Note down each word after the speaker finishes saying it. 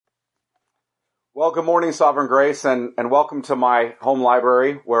Well, good morning, Sovereign Grace, and welcome to my home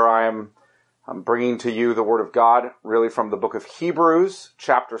library where I'm bringing to you the Word of God, really from the book of Hebrews,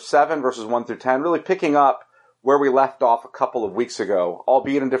 chapter 7, verses 1 through 10, really picking up where we left off a couple of weeks ago,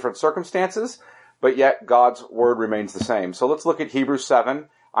 albeit in different circumstances, but yet God's Word remains the same. So let's look at Hebrews 7.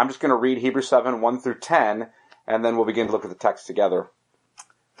 I'm just going to read Hebrews 7, 1 through 10, and then we'll begin to look at the text together.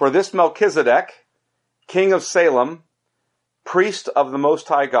 For this Melchizedek, king of Salem, priest of the Most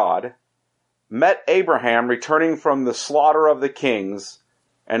High God, met Abraham returning from the slaughter of the kings,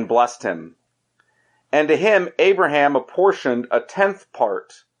 and blessed him. And to him Abraham apportioned a 10th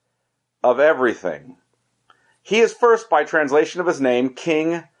part of everything. He is first, by translation of his name,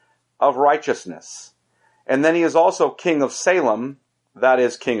 King of Righteousness. And then he is also King of Salem, that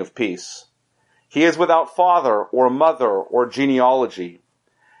is, King of Peace. He is without father or mother or genealogy,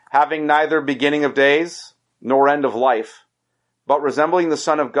 having neither beginning of days nor end of life, but resembling the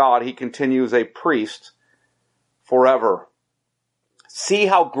Son of God, he continues a priest forever. See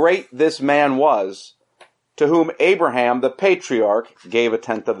how great this man was, to whom Abraham the patriarch gave a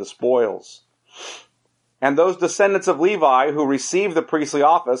 10th of the spoils. And those descendants of Levi who receive the priestly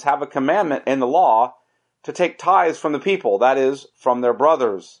office have a commandment in the law to take tithes from the people, that is, from their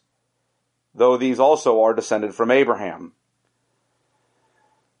brothers, though these also are descended from Abraham.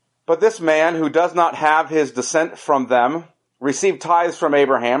 But this man who does not have his descent from them received tithes from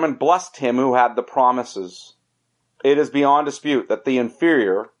Abraham and blessed him who had the promises. It is beyond dispute that the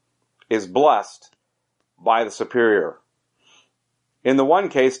inferior is blessed by the superior. In the one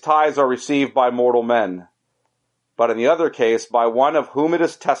case, tithes are received by mortal men, but in the other case, by one of whom it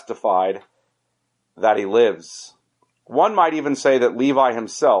is testified that he lives. One might even say that Levi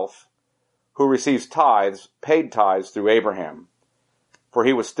himself, who receives tithes, paid tithes through Abraham, for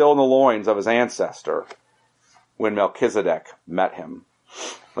he was still in the loins of his ancestor when Melchizedek met him.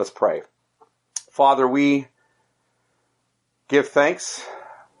 Let's pray. Father, we give thanks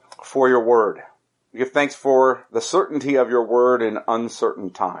for your word. We give thanks for the certainty of your word in uncertain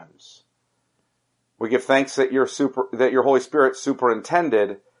times. We give thanks that your Holy Spirit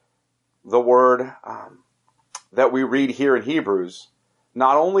superintended the word that we read here in Hebrews,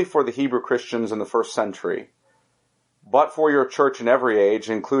 not only for the Hebrew Christians in the first century, but for your church in every age,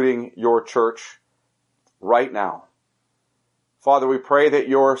 including your church right now. Father, we pray that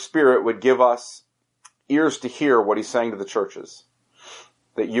your Spirit would give us ears to hear what he's saying to the churches,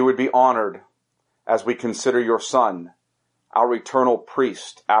 that you would be honored as we consider your Son, our eternal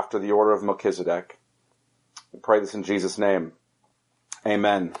priest after the order of Melchizedek. We pray this in Jesus' name.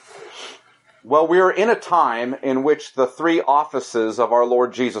 Amen. Well, we are in a time in which the three offices of our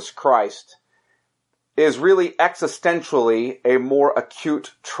Lord Jesus Christ is really existentially a more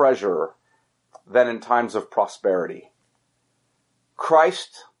acute treasure than in times of prosperity.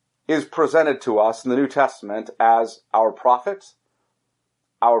 Christ is presented to us in the New Testament as our prophet,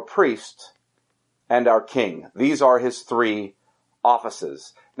 our priest, and our king. These are his three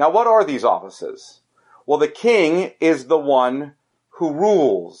offices. Now, what are these offices? Well, the king is the one who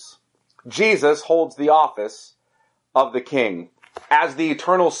rules. Jesus holds the office of the king. As the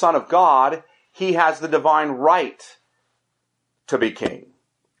eternal Son of God, he has the divine right to be king.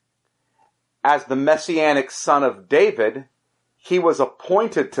 As the messianic son of David, he was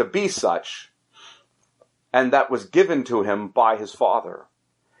appointed to be such, and that was given to him by his father.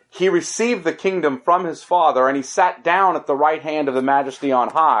 He received the kingdom from his father, and he sat down at the right hand of the Majesty on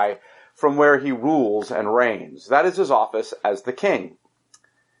high, from where he rules and reigns. That is his office as the king.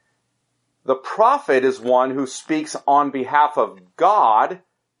 The prophet is one who speaks on behalf of God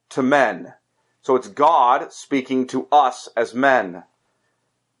to men. So it's God speaking to us as men.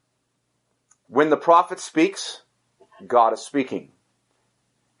 When the prophet speaks, God is speaking.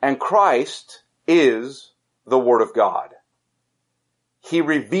 And Christ is the Word of God. He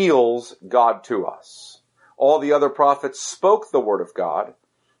reveals God to us. All the other prophets spoke the Word of God,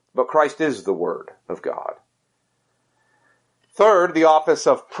 but Christ is the Word of God. Third, the office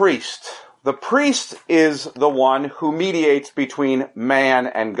of priest. The priest is the one who mediates between man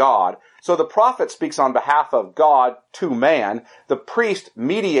and God. So the prophet speaks on behalf of God to man. The priest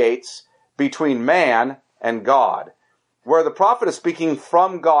mediates between man and God. Where the prophet is speaking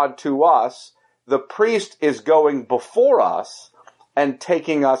from God to us, the priest is going before us and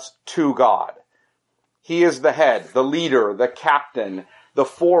taking us to God. He is the head, the leader, the captain, the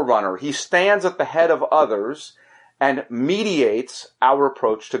forerunner. He stands at the head of others and mediates our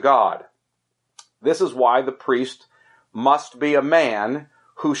approach to God. This is why the priest must be a man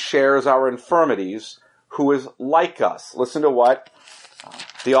who shares our infirmities, who is like us. Listen to what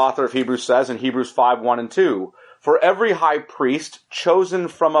the author of Hebrews says in Hebrews 5:1 and 2. For every high priest chosen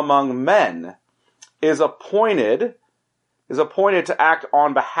from among men is appointed to act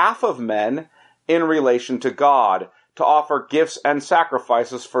on behalf of men in relation to God, to offer gifts and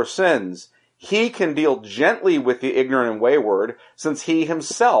sacrifices for sins. He can deal gently with the ignorant and wayward, since he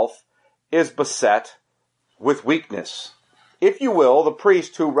himself is beset with weakness. If you will, the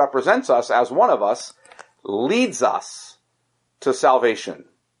priest who represents us as one of us leads us to salvation,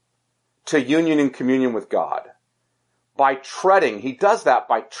 to union and communion with God. He does that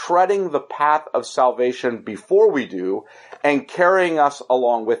by treading the path of salvation before we do and carrying us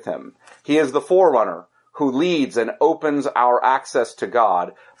along with him. He is the forerunner who leads and opens our access to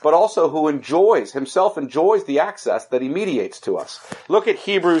God, but also who himself enjoys the access that he mediates to us. Look at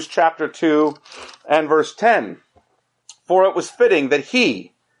Hebrews chapter 2 and verse 10. For it was fitting that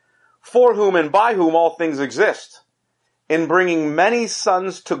he, for whom and by whom all things exist, in bringing many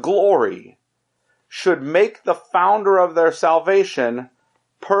sons to glory, should make the founder of their salvation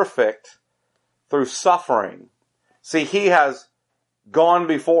perfect through suffering. See, he has gone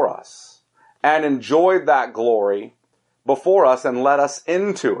before us and enjoyed that glory before us and led us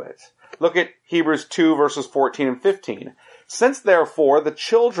into it. Look at Hebrews 2 verses 14 and 15. Since therefore the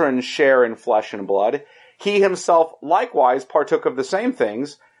children share in flesh and blood, he himself likewise partook of the same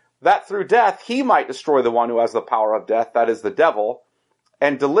things, that through death he might destroy the one who has the power of death, that is the devil,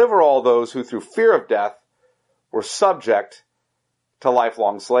 and deliver all those who through fear of death were subject to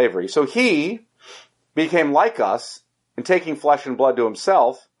lifelong slavery. So he became like us in taking flesh and blood to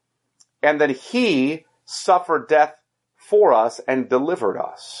himself, and then he suffered death for us and delivered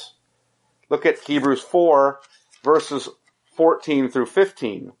us. Look at Hebrews 4 verses 14 through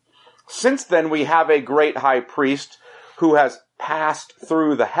 15. Since then we have a great high priest who has passed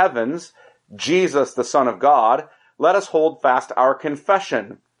through the heavens, Jesus the Son of God, let us hold fast our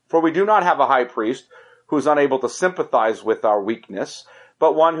confession. For we do not have a high priest who is unable to sympathize with our weakness,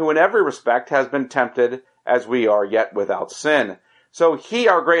 but one who in every respect has been tempted as we are, yet without sin. So he,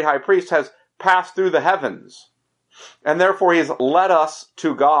 our great high priest, has passed through the heavens. And therefore he has led us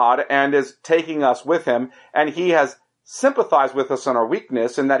to God and is taking us with him. And he has sympathized with us in our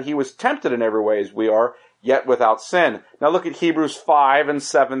weakness, in that he was tempted in every way as we are, yet without sin. Now look at Hebrews 5 and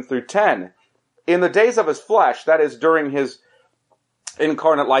 7 through 10. In the days of his flesh, that is during his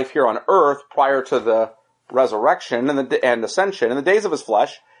incarnate life here on earth, prior to the resurrection and ascension, in the days of his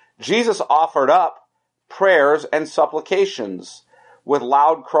flesh, Jesus offered up prayers and supplications with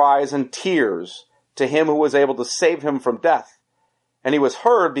loud cries and tears to him who was able to save him from death. And he was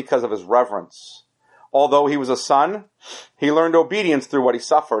heard because of his reverence. Although he was a son, he learned obedience through what he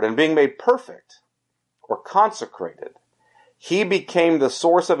suffered, and being made perfect or consecrated, he became the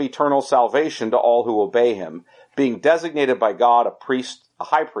source of eternal salvation to all who obey him, being designated by God a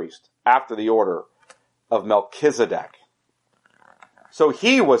high priest, after the order of Melchizedek. So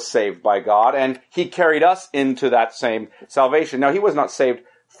he was saved by God, and he carried us into that same salvation. Now, he was not saved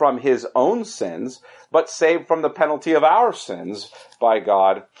from his own sins, but saved from the penalty of our sins by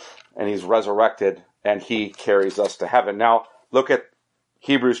God, and he's resurrected, and he carries us to heaven. Now, look at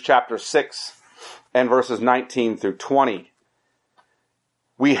Hebrews chapter 6 and verses 19 through 20.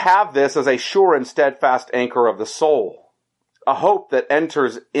 We have this as a sure and steadfast anchor of the soul, a hope that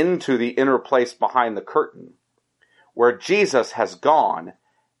enters into the inner place behind the curtain, where Jesus has gone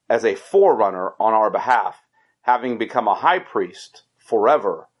as a forerunner on our behalf, having become a high priest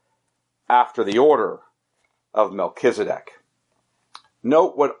forever after the order of Melchizedek.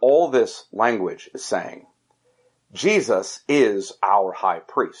 Note what all this language is saying. Jesus is our high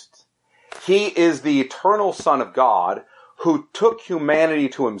priest. He is the eternal Son of God who took humanity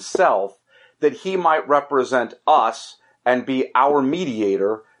to himself that he might represent us and be our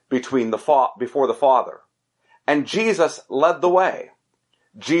mediator before the Father. And Jesus led the way.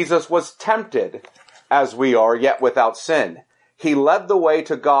 Jesus was tempted as we are, yet without sin. He led the way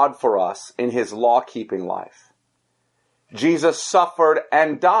to God for us in his law-keeping life. Jesus suffered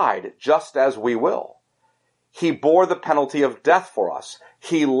and died just as we will. He bore the penalty of death for us.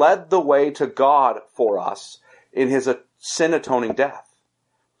 He led the way to God for us in his sin-atoning death.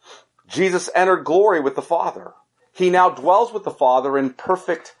 Jesus entered glory with the Father. He now dwells with the Father in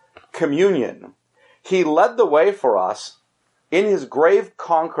perfect communion. He led the way for us in his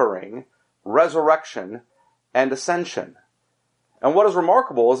grave-conquering resurrection and ascension. And what is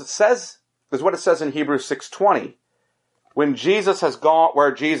remarkable is what it says in Hebrews 6:20. Where Jesus has gone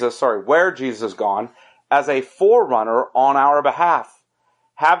as a forerunner on our behalf,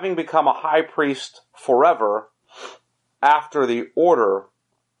 having become a high priest forever after the order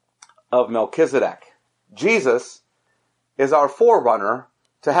of Melchizedek. Jesus is our forerunner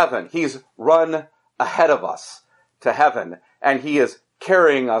to heaven. He's run ahead of us to heaven, and he is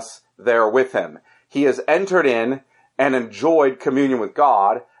carrying us there with him. he has entered in and enjoyed communion with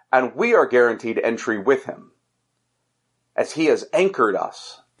God, and we are guaranteed entry with him, as he has anchored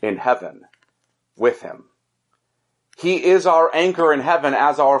us in heaven with him. He is our anchor in heaven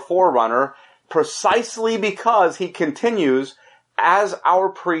as our forerunner, precisely because he continues as our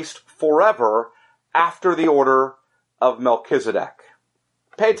priest forever after the order of Melchizedek.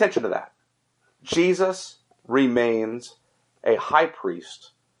 Pay attention to that. Jesus remains a high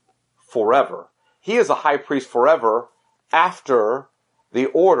priest forever. He is a high priest forever after the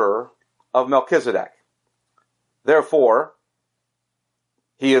order of Melchizedek. Therefore,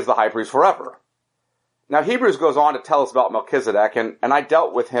 he is the high priest forever. Now, Hebrews goes on to tell us about Melchizedek, and I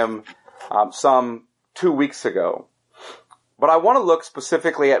dealt with him some 2 weeks ago. But I want to look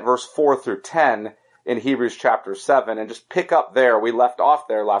specifically at verse 4 through 10 in Hebrews chapter 7 and just pick up there. We left off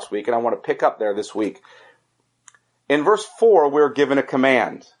there last week, and I want to pick up there this week. In verse 4, we're given a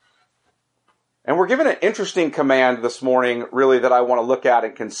command. And we're given an interesting command this morning, really, that I want to look at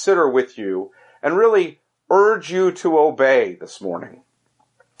and consider with you, and really urge you to obey this morning.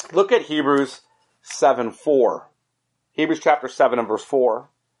 Look at Hebrews 7:4. Hebrews chapter 7 and verse 4.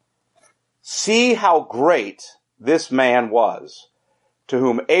 See how great this man was, to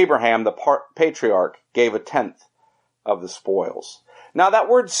whom Abraham the patriarch gave a tenth of the spoils. Now that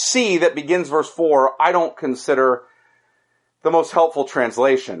word see that begins verse 4, I don't consider the most helpful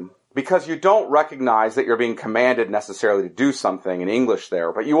translation, because you don't recognize that you're being commanded necessarily to do something in English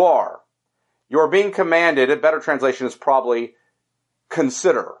there, but you are. You are being commanded, a better translation is probably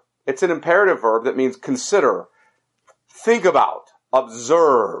consider. It's an imperative verb that means consider, think about,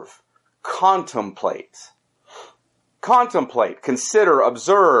 observe, contemplate. Contemplate, consider,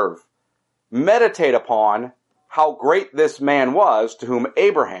 observe, meditate upon how great this man was to whom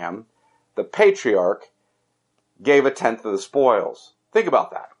Abraham, the patriarch, gave a tenth of the spoils. Think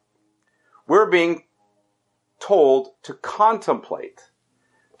about that. We're being told to contemplate,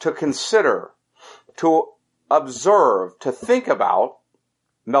 to consider, to observe, to think about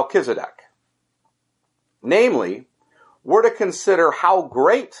Melchizedek. Namely, we're to consider how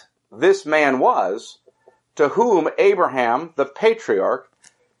great this man was to whom Abraham, the patriarch,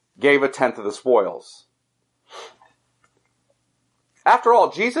 gave a tenth of the spoils. After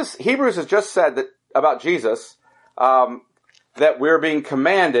all, Hebrews has just said that about Jesus, that we're being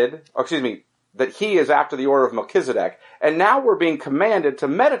commanded, that he is after the order of Melchizedek, and now we're being commanded to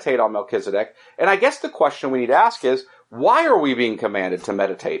meditate on Melchizedek, and I guess the question we need to ask is, why are we being commanded to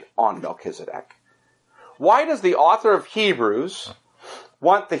meditate on Melchizedek? Why does the author of Hebrews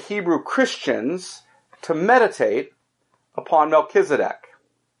want the Hebrew Christians to meditate upon Melchizedek?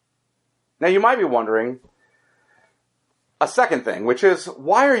 Now you might be wondering a second thing, which is,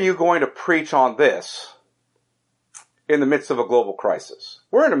 why are you going to preach on this in the midst of a global crisis?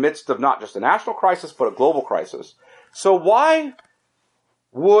 We're in the midst of not just a national crisis, but a global crisis. So why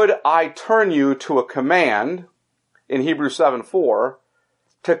would I turn you to a command in Hebrews 7:4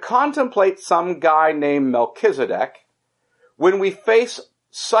 to contemplate some guy named Melchizedek when we face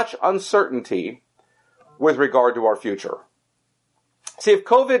such uncertainty with regard to our future? See, if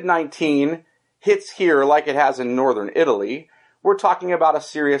COVID-19 hits here like it has in northern Italy, we're talking about a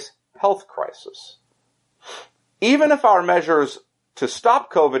serious health crisis. Even if our measures to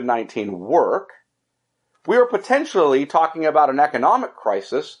stop COVID-19 work, we are potentially talking about an economic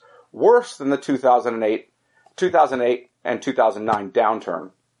crisis worse than the 2008 and 2009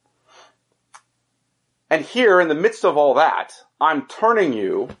 downturn. And here, in the midst of all that, I'm turning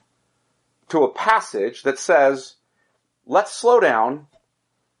you to a passage that says, let's slow down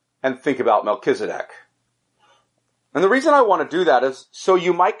and think about Melchizedek. And the reason I want to do that is so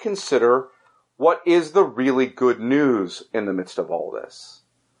you might consider what is the really good news in the midst of all this.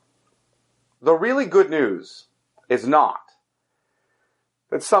 The really good news is not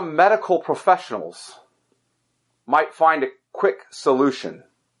that some medical professionals might find a quick solution,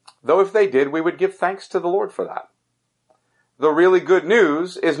 though if they did, we would give thanks to the Lord for that. The really good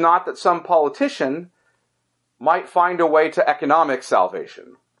news is not that some politician might find a way to economic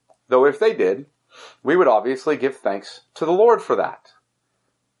salvation, though if they did, we would obviously give thanks to the Lord for that.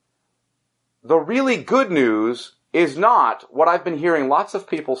 The really good news is not what I've been hearing lots of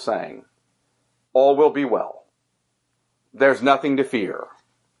people saying, all will be well, there's nothing to fear,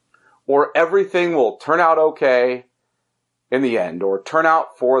 or everything will turn out okay in the end, or turn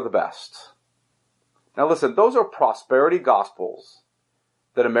out for the best. Now listen, those are prosperity gospels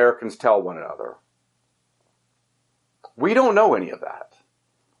that Americans tell one another. We don't know any of that.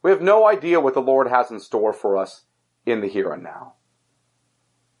 We have no idea what the Lord has in store for us in the here and now.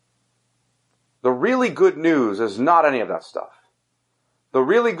 The really good news is not any of that stuff. The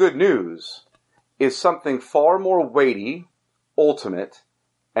really good news is something far more weighty, ultimate,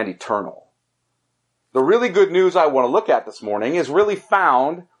 and eternal. The really good news I want to look at this morning is really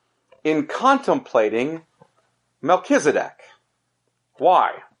found in contemplating Melchizedek.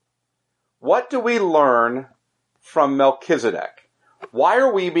 Why? What do we learn from Melchizedek? Why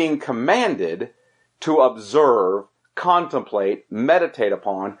are we being commanded to observe, contemplate, meditate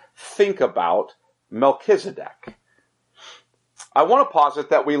upon, think about Melchizedek? I want to posit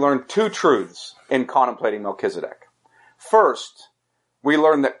that we learn two truths in contemplating Melchizedek. First, we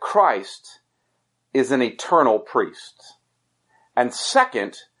learn that Christ is an eternal priest. And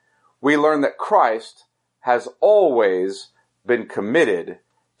second, we learn that Christ has always been committed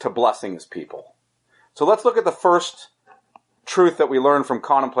to blessing his people. So let's look at the first truth that we learn from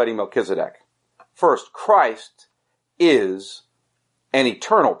contemplating Melchizedek. First, Christ is an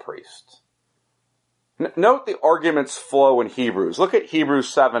eternal priest. Note the argument's flow in Hebrews. Look at Hebrews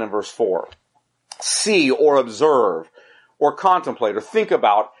 7 and verse 4. See or observe or contemplate or think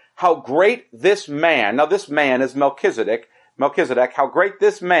about how great this man, now this man is Melchizedek, how great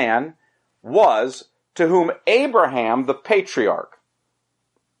this man was to whom Abraham, the patriarch,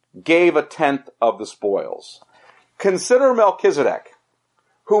 gave a tenth of the spoils. Consider Melchizedek,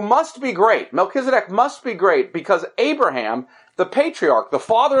 who must be great. Melchizedek must be great because Abraham, the patriarch, the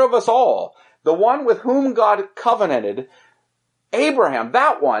father of us all, the one with whom God covenanted, Abraham,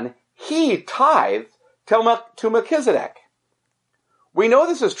 that one, he tithed to Melchizedek. We know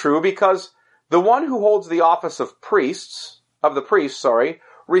this is true because the one who holds the office of the priest,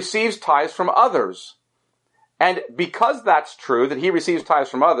 receives tithes from others. And because that's true, that he receives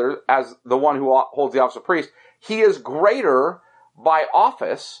tithes from others as the one who holds the office of priest, he is greater by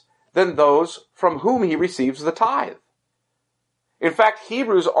office than those from whom he receives the tithe. In fact,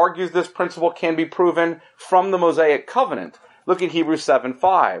 Hebrews argues this principle can be proven from the Mosaic covenant. Look at Hebrews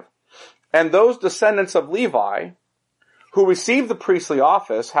 7:5. And those descendants of Levi who receive the priestly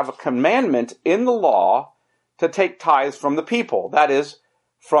office have a commandment in the law to take tithes from the people, that is,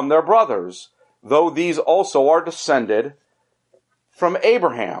 from their brothers, though these also are descended from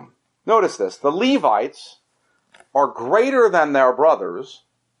Abraham. Notice this, the Levites are greater than their brothers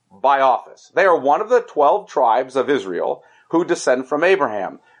by office. They are one of the 12 tribes of Israel who descend from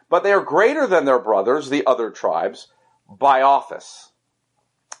Abraham, but they are greater than their brothers, the other tribes, by office.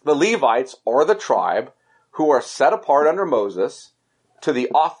 The Levites are the tribe who are set apart under Moses to the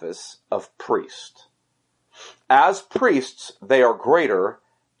office of priest. As priests, they are greater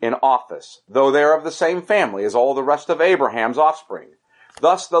in office, though they are of the same family as all the rest of Abraham's offspring.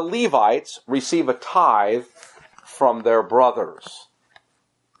 Thus the Levites receive a tithe from their brothers.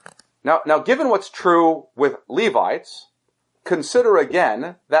 Now, given what's true with Levites, consider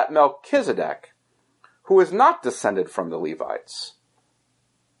again that Melchizedek, who is not descended from the Levites,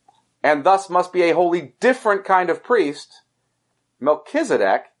 and thus must be a wholly different kind of priest,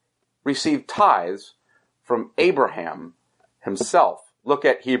 Melchizedek received tithes from Abraham himself. Look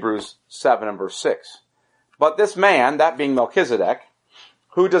at Hebrews 7 and verse 6. But this man, that being Melchizedek,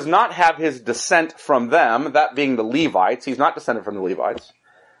 who does not have his descent from them, that being the Levites, he's not descended from the Levites,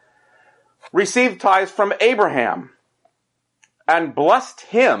 received tithes from Abraham, and blessed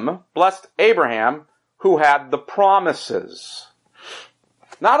Abraham, who had the promises.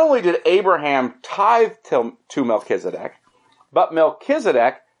 Not only did Abraham tithe to Melchizedek, but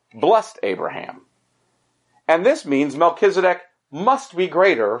Melchizedek blessed Abraham. And this means Melchizedek must be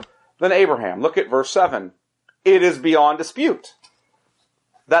greater than Abraham. Look at verse 7. It is beyond dispute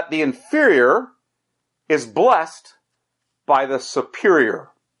that the inferior is blessed by the superior.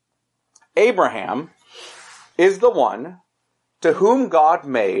 Abraham is the one to whom God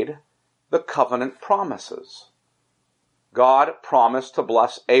made the covenant promises. God promised to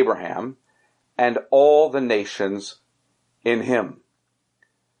bless Abraham and all the nations in him.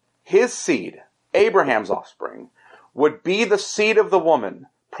 His seed, Abraham's offspring, would be the seed of the woman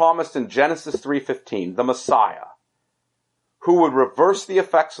promised in Genesis 3:15, the Messiah, who would reverse the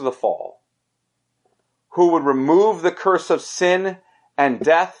effects of the fall, who would remove the curse of sin and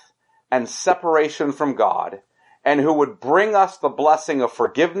death and separation from God, and who would bring us the blessing of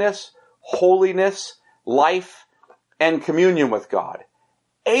forgiveness, holiness, life, and communion with God.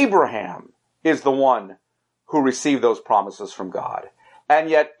 Abraham is the one who received those promises from God.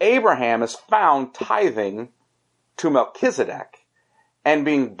 And yet Abraham is found tithing to Melchizedek and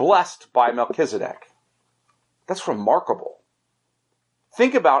being blessed by Melchizedek. That's remarkable.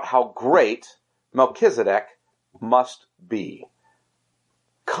 Think about how great Melchizedek must be.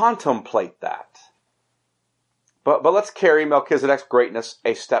 Contemplate that. But let's carry Melchizedek's greatness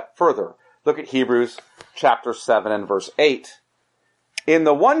a step further. Look at Hebrews chapter 7 and verse 8. In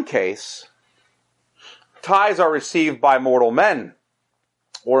the one case, tithes are received by mortal men,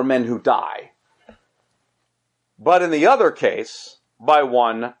 or men who die. But in the other case, by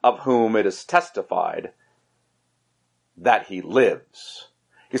one of whom it is testified that he lives.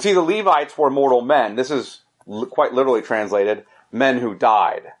 You see, the Levites were mortal men. This is quite literally translated, men who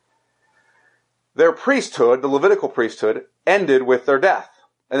died. Their priesthood, the Levitical priesthood, ended with their death,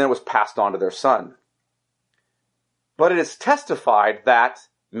 and then it was passed on to their son. But it is testified that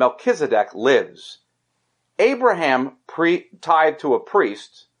Melchizedek lives. Abraham tithed to a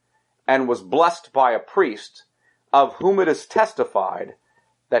priest and was blessed by a priest of whom it is testified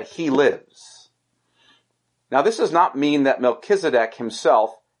that he lives. Now, this does not mean that Melchizedek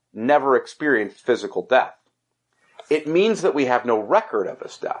himself never experienced physical death. It means that we have no record of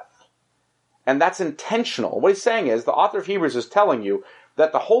his death. And that's intentional. What he's saying is, the author of Hebrews is telling you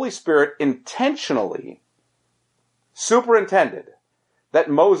that the Holy Spirit intentionally superintended that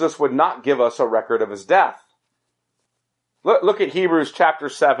Moses would not give us a record of his death. Look at Hebrews chapter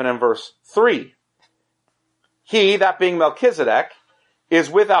 7 and verse 3. He, that being Melchizedek, is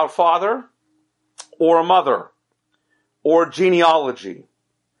without father or mother or genealogy,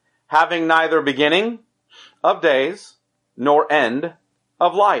 having neither beginning of days nor end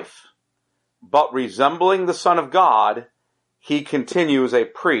of life, but resembling the Son of God, he continues a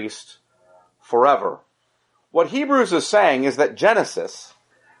priest forever. What Hebrews is saying is that Genesis,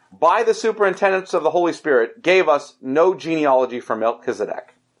 by the superintendence of the Holy Spirit, gave us no genealogy from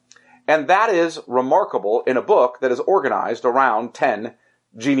Melchizedek. And that is remarkable in a book that is organized around 10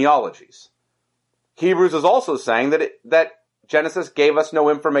 genealogies. Hebrews is also saying that Genesis gave us no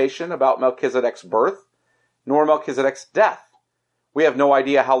information about Melchizedek's birth, nor Melchizedek's death. We have no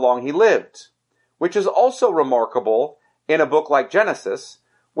idea how long he lived, which is also remarkable in a book like Genesis,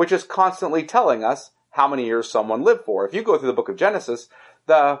 which is constantly telling us how many years someone lived for. If you go through the book of Genesis,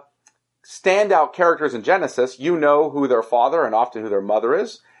 the standout characters in Genesis, you know who their father and often who their mother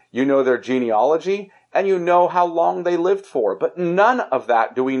is. You know their genealogy, and you know how long they lived for. But none of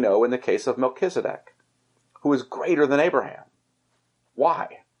that do we know in the case of Melchizedek, who is greater than Abraham.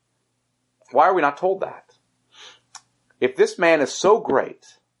 Why? Why are we not told that? If this man is so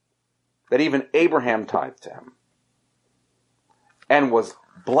great that even Abraham tithed to him and was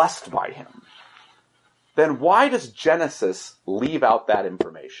blessed by him, then why does Genesis leave out that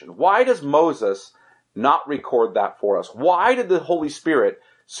information? Why does Moses not record that for us? Why did the Holy Spirit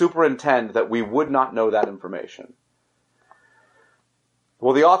superintend that we would not know that information?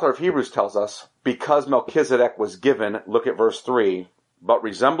 Well, the author of Hebrews tells us, because Melchizedek was given, look at verse 3, but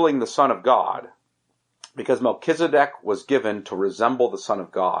resembling the Son of God, because Melchizedek was given to resemble the Son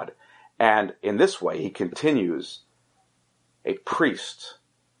of God, and in this way he continues a priest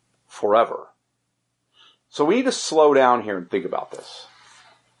forever. So we need to slow down here and think about this.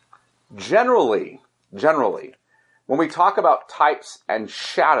 Generally, when we talk about types and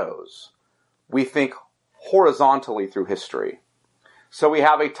shadows, we think horizontally through history. So we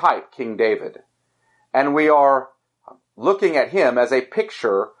have a type, King David, and we are looking at him as a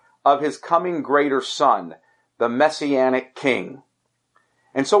picture of his coming greater son, the Messianic king.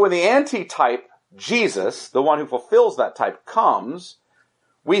 And so when the antitype, Jesus, the one who fulfills that type, comes,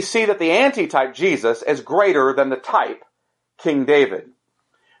 we see that the antitype, Jesus, is greater than the type, King David.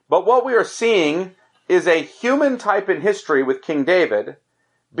 But what we are seeing is a human type in history with King David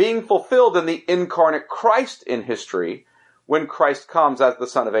being fulfilled in the incarnate Christ in history when Christ comes as the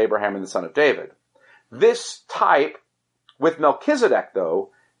son of Abraham and the son of David. This type with Melchizedek,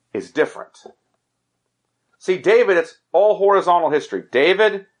 though, is different. See, David, it's all horizontal history.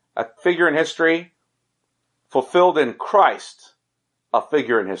 David, a figure in history, fulfilled in Christ, a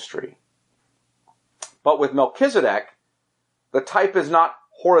figure in history. But with Melchizedek, the type is not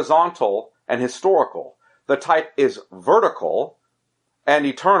horizontal and historical. The type is vertical and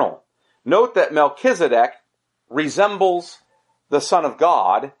eternal. Note that Melchizedek resembles the Son of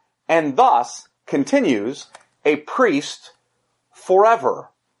God and thus continues a priest forever.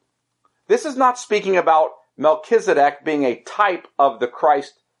 This is not speaking about Melchizedek being a type of the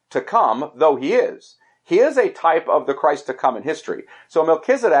Christ to come, though he is. He is a type of the Christ to come in history. So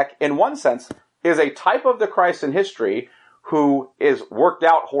Melchizedek, in one sense, is a type of the Christ in history who is worked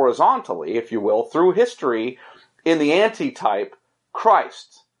out horizontally, if you will, through history in the antitype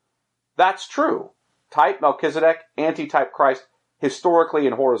Christ. That's true. Type Melchizedek, antitype Christ, historically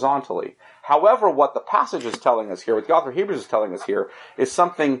and horizontally. However, what the passage is telling us here, what the author of Hebrews is telling us here, is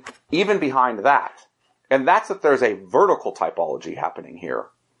something even behind that. And that's that there's a vertical typology happening here.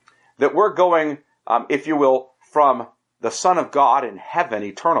 That we're going, if you will, from the Son of God in heaven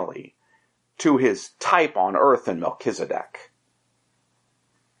eternally to his type on earth in Melchizedek.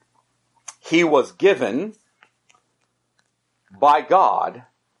 He was given by God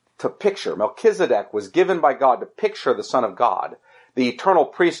to picture. Melchizedek was given by God to picture the Son of God, the eternal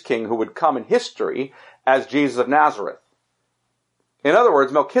priest king who would come in history as Jesus of Nazareth. In other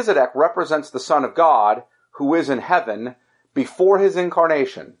words, Melchizedek represents the Son of God who is in heaven before his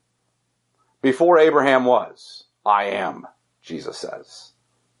incarnation. Before Abraham was, I am, Jesus says.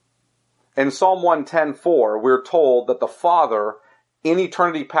 In Psalm 110:4, we're told that the Father in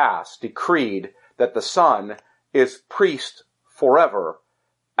eternity past decreed that the Son is priest forever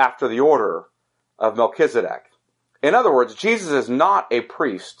after the order of Melchizedek. In other words, Jesus is not a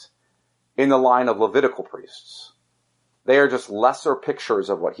priest in the line of Levitical priests. They are just lesser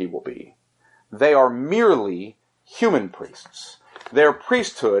pictures of what he will be. They are merely human priests. Their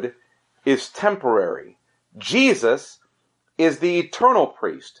priesthood is temporary. Jesus is the eternal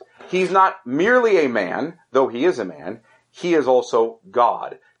priest. He's not merely a man, though he is a man. He is also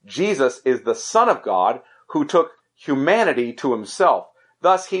God. Jesus is the Son of God who took humanity to himself.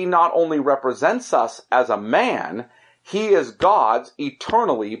 Thus, he not only represents us as a man, he is God's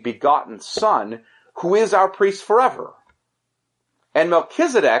eternally begotten Son, who is our priest forever. And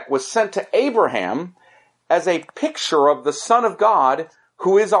Melchizedek was sent to Abraham as a picture of the Son of God,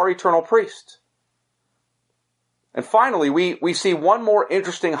 who is our eternal priest. And finally, we see one more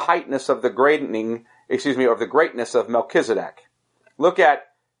interesting heightness of the greatness of Melchizedek. Look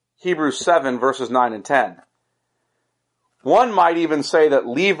at Hebrews 7, verses 9 and 10. One might even say that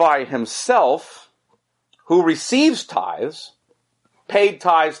Levi himself, who receives tithes, paid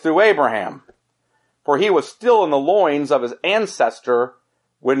tithes through Abraham, for he was still in the loins of his ancestor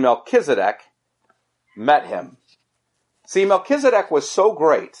when Melchizedek met him. See, Melchizedek was so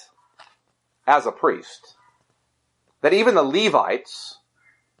great as a priest that even the Levites,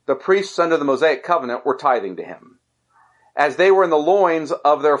 the priests under the Mosaic covenant, were tithing to him, as they were in the loins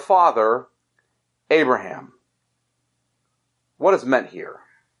of their father, Abraham. What is meant here?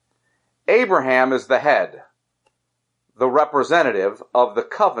 Abraham is the head, the representative of the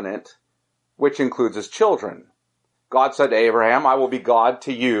covenant, which includes his children. God said to Abraham, I will be God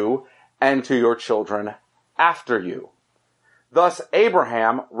to you and to your children after you. Thus,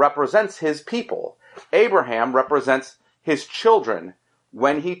 Abraham represents his people. Abraham represents his children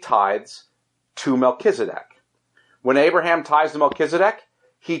when he tithes to Melchizedek. When Abraham tithes to Melchizedek,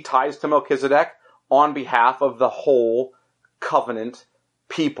 he tithes to Melchizedek on behalf of the whole covenant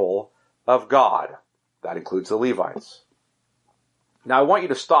people of God. That includes the Levites. Now, I want you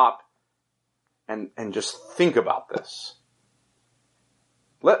to stop and just think about this.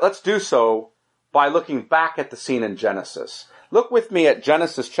 Let's do so by looking back at the scene in Genesis. Look with me at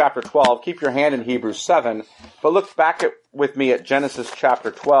Genesis chapter 12. Keep your hand in Hebrews 7, but look back with me at Genesis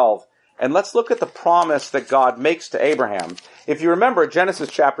chapter 12. And let's look at the promise that God makes to Abraham. If you remember, Genesis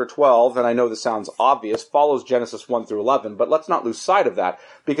chapter 12, and I know this sounds obvious, follows Genesis 1 through 11, but let's not lose sight of that,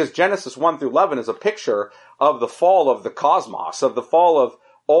 because Genesis 1 through 11 is a picture of the fall of the cosmos, of the fall of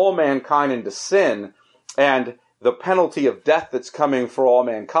all mankind into sin, and the penalty of death that's coming for all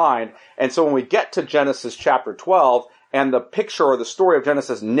mankind. And so when we get to Genesis chapter 12, and the picture or the story of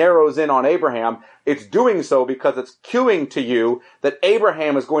Genesis narrows in on Abraham, it's doing so because it's cueing to you that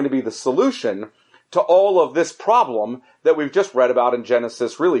Abraham is going to be the solution to all of this problem that we've just read about in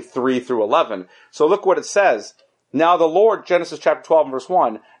Genesis, really 3 through 11. So look what it says. Now the Lord, Genesis chapter 12 and verse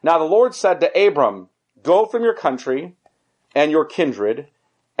 1, now the Lord said to Abram, go from your country and your kindred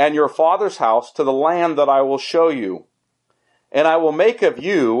and your father's house to the land that I will show you. And I will make of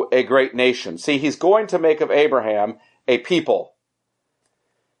you a great nation. See, he's going to make of Abraham a people.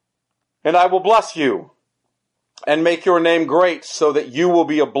 And I will bless you and make your name great so that you will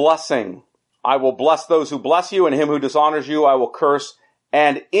be a blessing. I will bless those who bless you, and him who dishonors you I will curse.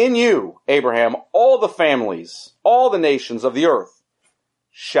 And in you, Abraham, all the families, all the nations of the earth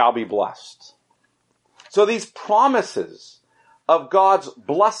shall be blessed. So these promises of God's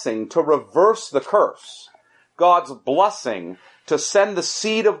blessing to reverse the curse, God's blessing to send the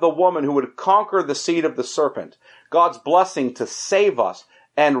seed of the woman who would conquer the seed of the serpent, God's blessing to save us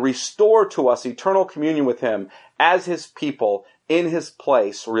and restore to us eternal communion with him as his people in his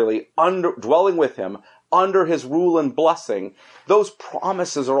place, really dwelling with him under his rule and blessing, those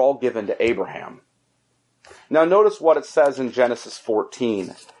promises are all given to Abraham. Now notice what it says in Genesis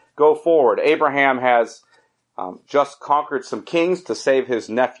 14. Go forward. Abraham has just conquered some kings to save his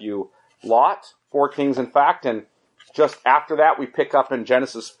nephew Lot, 4 kings in fact, and just after that we pick up in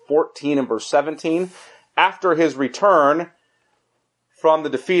Genesis 14 and verse 17. After his return from the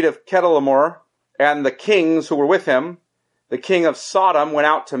defeat of Kedorlaomer and the kings who were with him, the king of Sodom went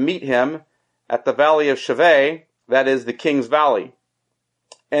out to meet him at the valley of Shaveh, that is the king's valley.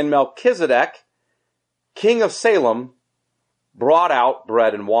 And Melchizedek, king of Salem, brought out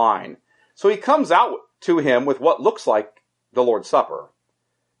bread and wine. So he comes out to him with what looks like the Lord's Supper.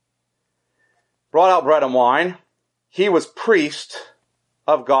 Brought out bread and wine. He was priest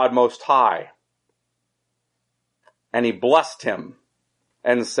of God Most High. And he blessed him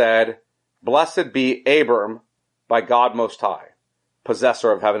and said, "Blessed be Abram by God Most High,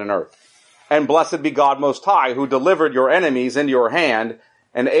 possessor of heaven and earth. And blessed be God Most High, who delivered your enemies into your hand."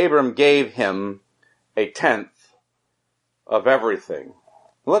 And Abram gave him a tenth of everything.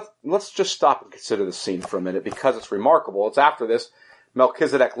 Let's just stop and consider the scene for a minute, because it's remarkable. It's after this,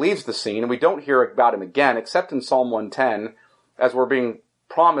 Melchizedek leaves the scene, and we don't hear about him again, except in Psalm 110, as we're being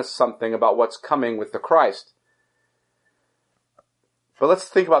promised something about what's coming with the Christ. But let's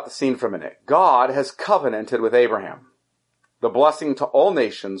think about the scene for a minute. God has covenanted with Abraham. The blessing to all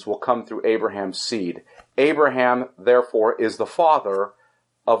nations will come through Abraham's seed. Abraham, therefore, is the father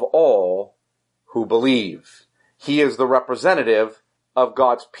of all who believe. He is the representative of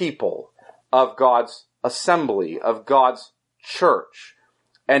God's people, of God's assembly, of God's church.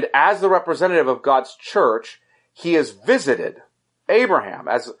 And as the representative of God's church, he is visited. Abraham,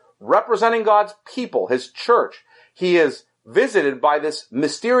 as representing God's people, his church, he is visited by this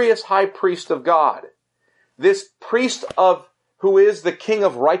mysterious high priest of God. This priest who is the king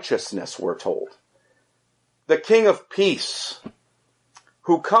of righteousness, we're told. The king of peace,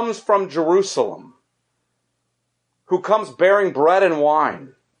 who comes from Jerusalem, who comes bearing bread and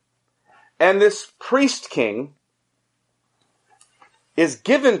wine. And this priest king is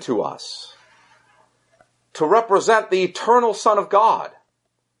given to us to represent the eternal Son of God,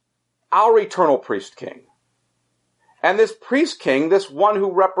 our eternal priest king. And this priest king, this one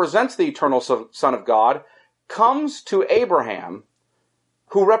who represents the eternal Son of God, comes to Abraham,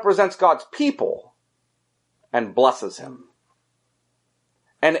 who represents God's people, and blesses him.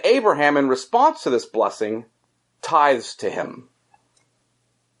 And Abraham, in response to this blessing, tithes to him.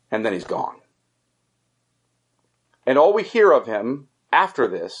 And then he's gone. And all we hear of him after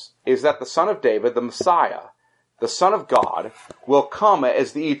this is that the Son of David, the Messiah, the Son of God, will come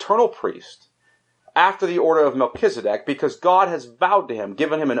as the eternal priest after the order of Melchizedek, because God has vowed to him,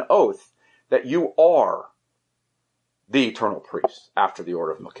 given him an oath, that you are the eternal priest after the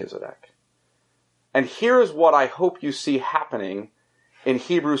order of Melchizedek. And here is what I hope you see happening in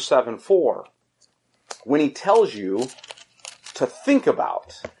Hebrews 7:4. When he tells you to think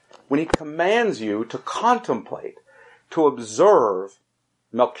about, when he commands you to contemplate, to observe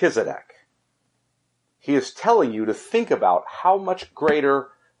Melchizedek, he is telling you to think about how much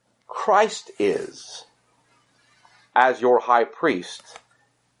greater Christ is as your high priest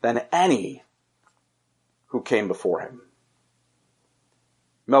than any who came before him.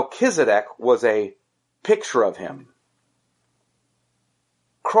 Melchizedek was a picture of him.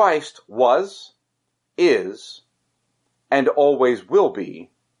 Christ was, is, and always will be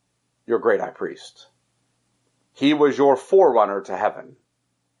your great high priest. He was your forerunner to heaven,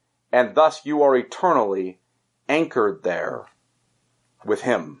 and thus you are eternally anchored there with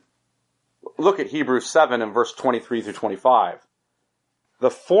him. Look at Hebrews 7 and verse 23 through 25.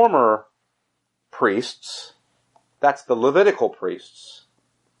 The former priests, that's the Levitical priests,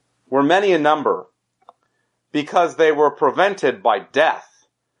 were many in number because they were prevented by death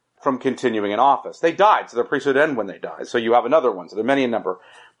from continuing in office. They died, so their priesthood ended when they died. So you have another one, so they're many in number.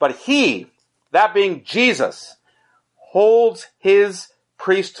 But he, that being Jesus, holds his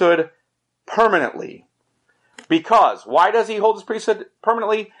priesthood permanently. Because, why does he hold his priesthood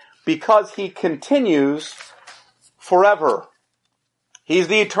permanently? Because he continues forever. He's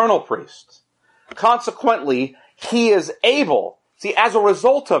the eternal priest. Consequently, he is able, see, as a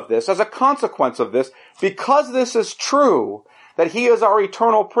result of this, as a consequence of this, because this is true, that he is our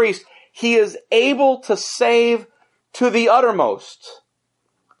eternal priest, he is able to save to the uttermost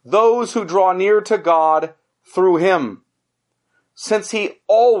those who draw near to God through him, since he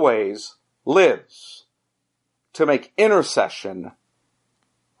always lives to make intercession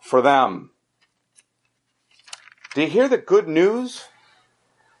for them. Do you hear the good news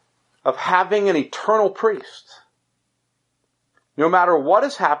of having an eternal priest? No matter what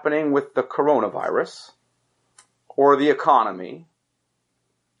is happening with the coronavirus, or the economy,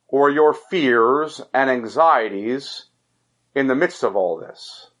 or your fears and anxieties in the midst of all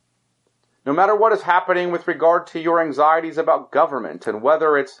this, no matter what is happening with regard to your anxieties about government and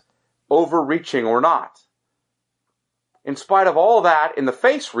whether it's overreaching or not, in spite of all that, in the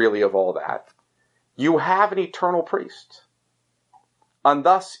face really of all that, you have an eternal priest. And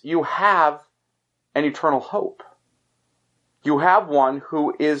thus you have an eternal hope. You have one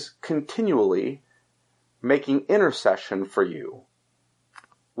who is continually making intercession for you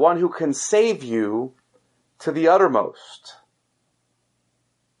one who can save you to the uttermost.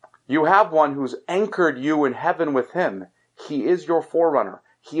 You have one who's anchored you in heaven with him. He is your forerunner.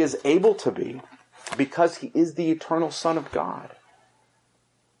 He is able to be, because he is the eternal Son of God.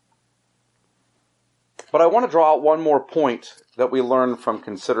 But I want to draw out one more point that we learn from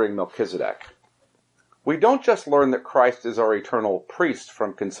considering Melchizedek. We don't just learn that Christ is our eternal priest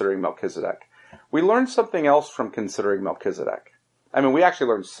from considering Melchizedek. We learn something else from considering Melchizedek. I mean, we actually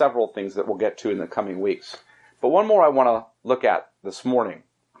learned several things that we'll get to in the coming weeks. But one more I want to look at this morning.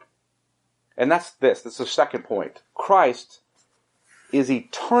 And that's this. This is the second point. Christ is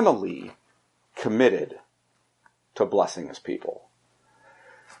eternally committed to blessing his people.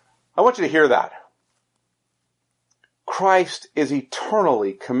 I want you to hear that. Christ is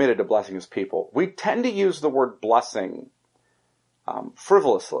eternally committed to blessing his people. We tend to use the word blessing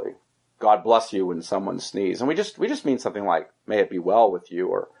frivolously. God bless you when someone sneezes. And we just mean something like, may it be well with you,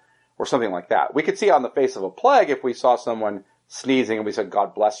 or something like that. We could see on the face of a plague if we saw someone sneezing and we said,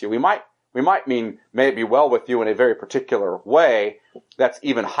 God bless you. We might mean, may it be well with you in a very particular way that's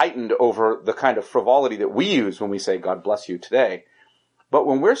even heightened over the kind of frivolity that we use when we say, God bless you today. But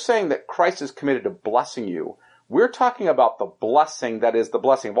when we're saying that Christ is committed to blessing you, we're talking about the blessing that is the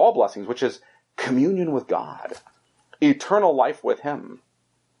blessing of all blessings, which is communion with God, eternal life with him.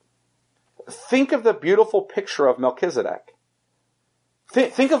 Think of the beautiful picture of Melchizedek.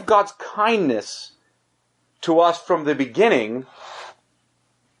 Think of God's kindness to us from the beginning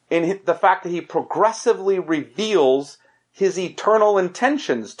in the fact that he progressively reveals his eternal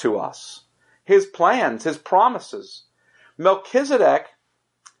intentions to us, his plans, his promises. Melchizedek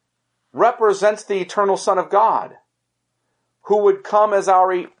represents the eternal Son of God, who would come as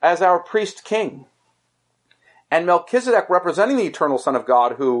our priest king. And Melchizedek, representing the eternal Son of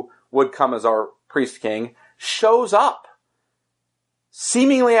God, who would come as our priest king, shows up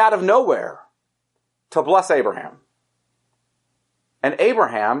seemingly out of nowhere to bless Abraham. And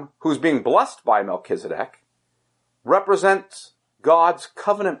Abraham, who's being blessed by Melchizedek, represents God's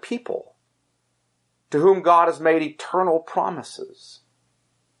covenant people, to whom God has made eternal promises.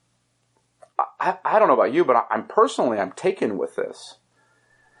 I don't know about you, but I'm taken with this.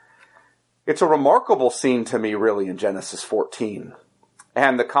 It's a remarkable scene to me, really, in Genesis 14,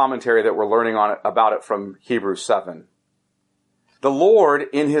 and the commentary that we're learning about it from Hebrews 7. The Lord,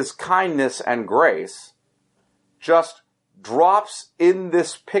 in his kindness and grace, just drops in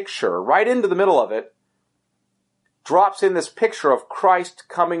this picture, right into the middle of it, drops in this picture of Christ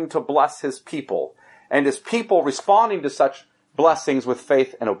coming to bless his people, and his people responding to such blessings with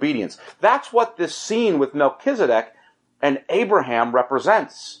faith and obedience. That's what this scene with Melchizedek and Abraham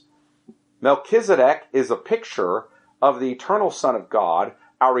represents. Melchizedek is a picture of the eternal Son of God,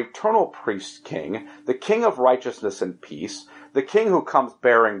 our eternal priest king, the king of righteousness and peace, the king who comes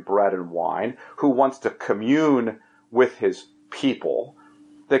bearing bread and wine, who wants to commune with his people,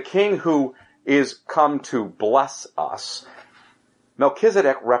 the king who is come to bless us.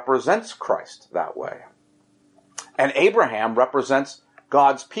 Melchizedek represents Christ that way. And Abraham represents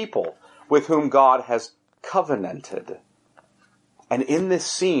God's people, with whom God has covenanted. And in this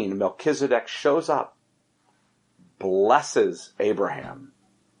scene, Melchizedek shows up, blesses Abraham.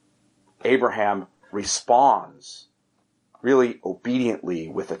 Abraham responds really obediently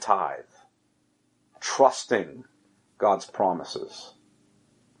with a tithe, trusting God's promises.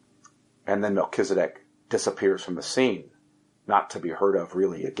 And then Melchizedek disappears from the scene, not to be heard of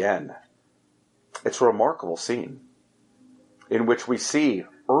really again. It's a remarkable scene in which we see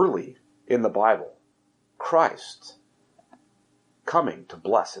early in the Bible Christ coming to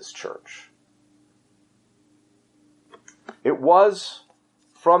bless his church. It was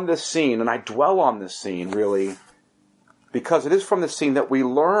from this scene, and I dwell on this scene really, because it is from this scene that we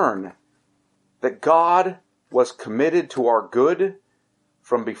learn that God was committed to our good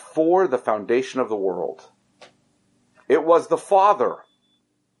from before the foundation of the world. It was the Father,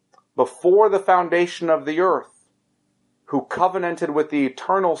 before the foundation of the earth, who covenanted with the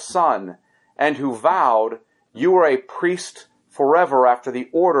eternal Son, and who vowed, you are a priest forever after the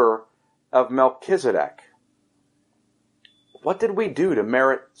order of Melchizedek. What did we do to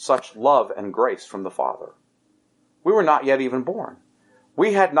merit such love and grace from the Father? We were not yet even born.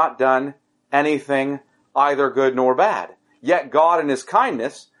 We had not done anything either good nor bad. Yet God in his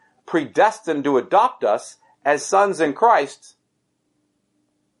kindness predestined to adopt us as sons in Christ.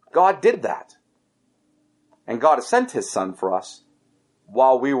 God did that. And God has sent his Son for us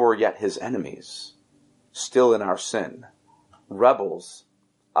while we were yet his enemies, still in our sin, rebels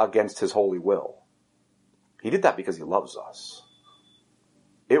against his holy will. He did that because he loves us.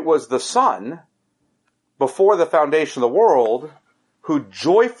 It was the Son, before the foundation of the world, who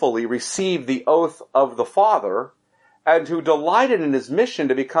joyfully received the oath of the Father, and who delighted in his mission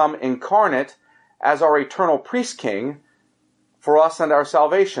to become incarnate as our eternal priest king for us and our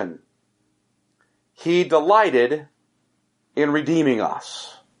salvation. He delighted in redeeming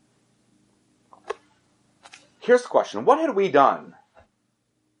us. Here's the question. What had we done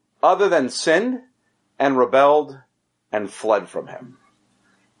other than sinned and rebelled and fled from him?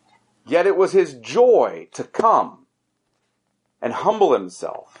 Yet it was his joy to come and humble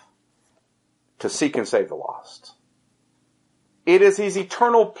himself to seek and save the lost. It is his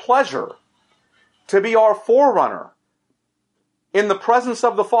eternal pleasure to be our forerunner in the presence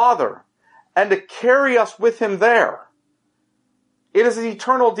of the Father and to carry us with him there. It is his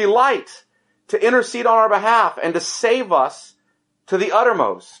eternal delight to intercede on our behalf and to save us to the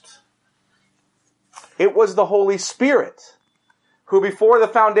uttermost. It was the Holy Spirit who before the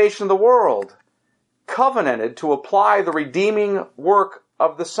foundation of the world covenanted to apply the redeeming work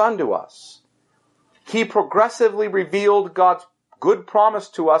of the Son to us. He progressively revealed God's good promise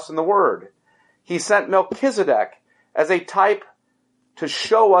to us in the Word. He sent Melchizedek as a type to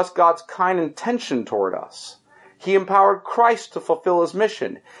show us God's kind intention toward us. He empowered Christ to fulfill his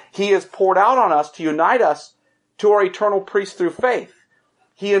mission. He has poured out on us to unite us to our eternal priest through faith.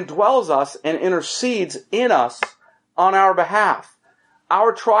 He indwells us and intercedes in us on our behalf.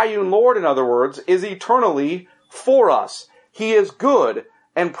 Our triune Lord, in other words, is eternally for us. He is good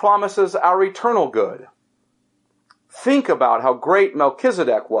and promises our eternal good. Think about how great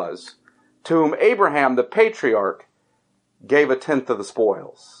Melchizedek was, to whom Abraham, the patriarch, gave a tenth of the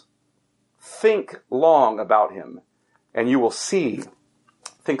spoils. Think long about him, and you will see.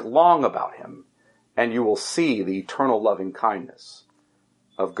 Think long about him, and you will see the eternal loving kindness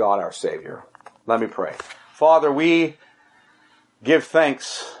of God our Savior. Let me pray. Father, we give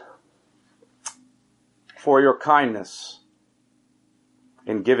thanks for your kindness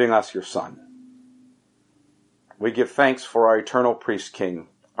in giving us your Son. We give thanks for our eternal priest king,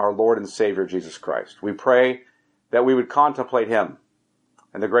 our Lord and Savior, Jesus Christ. We pray that we would contemplate him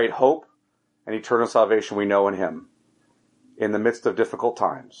and the great hope and eternal salvation we know in him in the midst of difficult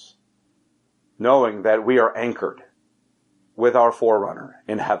times, knowing that we are anchored with our forerunner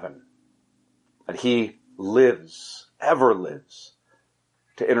in heaven, that he lives, ever lives,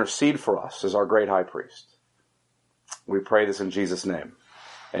 to intercede for us as our great high priest. We pray this in Jesus' name.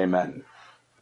 Amen.